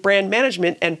adopting brand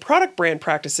management and product brand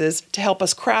practices to help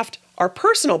us craft our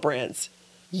personal brands.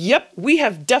 Yep, we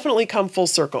have definitely come full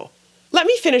circle. Let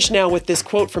me finish now with this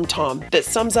quote from Tom that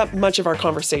sums up much of our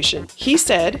conversation. He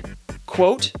said,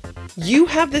 quote, "You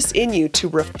have this in you to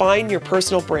refine your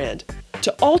personal brand,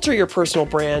 to alter your personal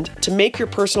brand, to make your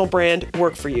personal brand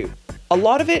work for you. A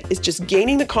lot of it is just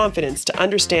gaining the confidence to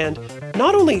understand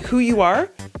not only who you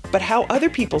are, but how other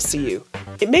people see you.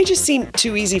 It may just seem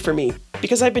too easy for me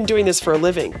because I've been doing this for a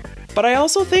living, but I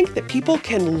also think that people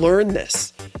can learn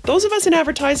this. Those of us in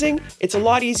advertising, it's a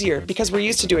lot easier because we're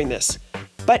used to doing this.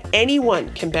 But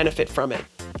anyone can benefit from it.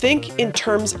 Think in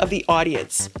terms of the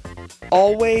audience.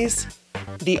 Always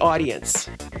the audience."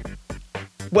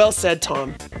 Well said,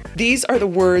 Tom. These are the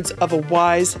words of a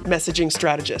wise messaging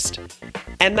strategist.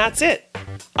 And that's it.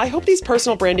 I hope these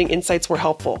personal branding insights were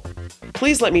helpful.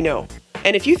 Please let me know.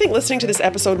 And if you think listening to this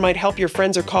episode might help your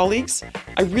friends or colleagues,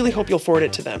 I really hope you'll forward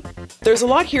it to them. There's a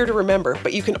lot here to remember,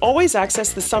 but you can always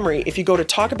access the summary if you go to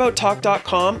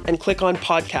talkabouttalk.com and click on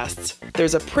podcasts.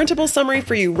 There's a printable summary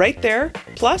for you right there,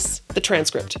 plus the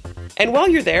transcript. And while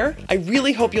you're there, I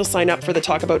really hope you'll sign up for the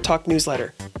Talk About Talk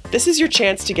newsletter. This is your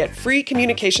chance to get free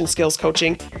communication skills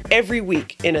coaching every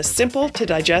week in a simple to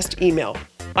digest email.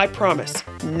 I promise,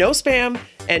 no spam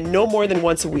and no more than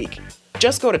once a week.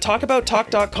 Just go to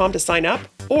talkabouttalk.com to sign up,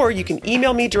 or you can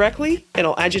email me directly and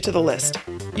I'll add you to the list.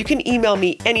 You can email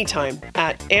me anytime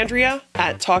at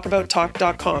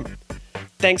andrea@talkabouttalk.com.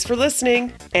 Thanks for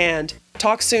listening and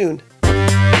talk soon.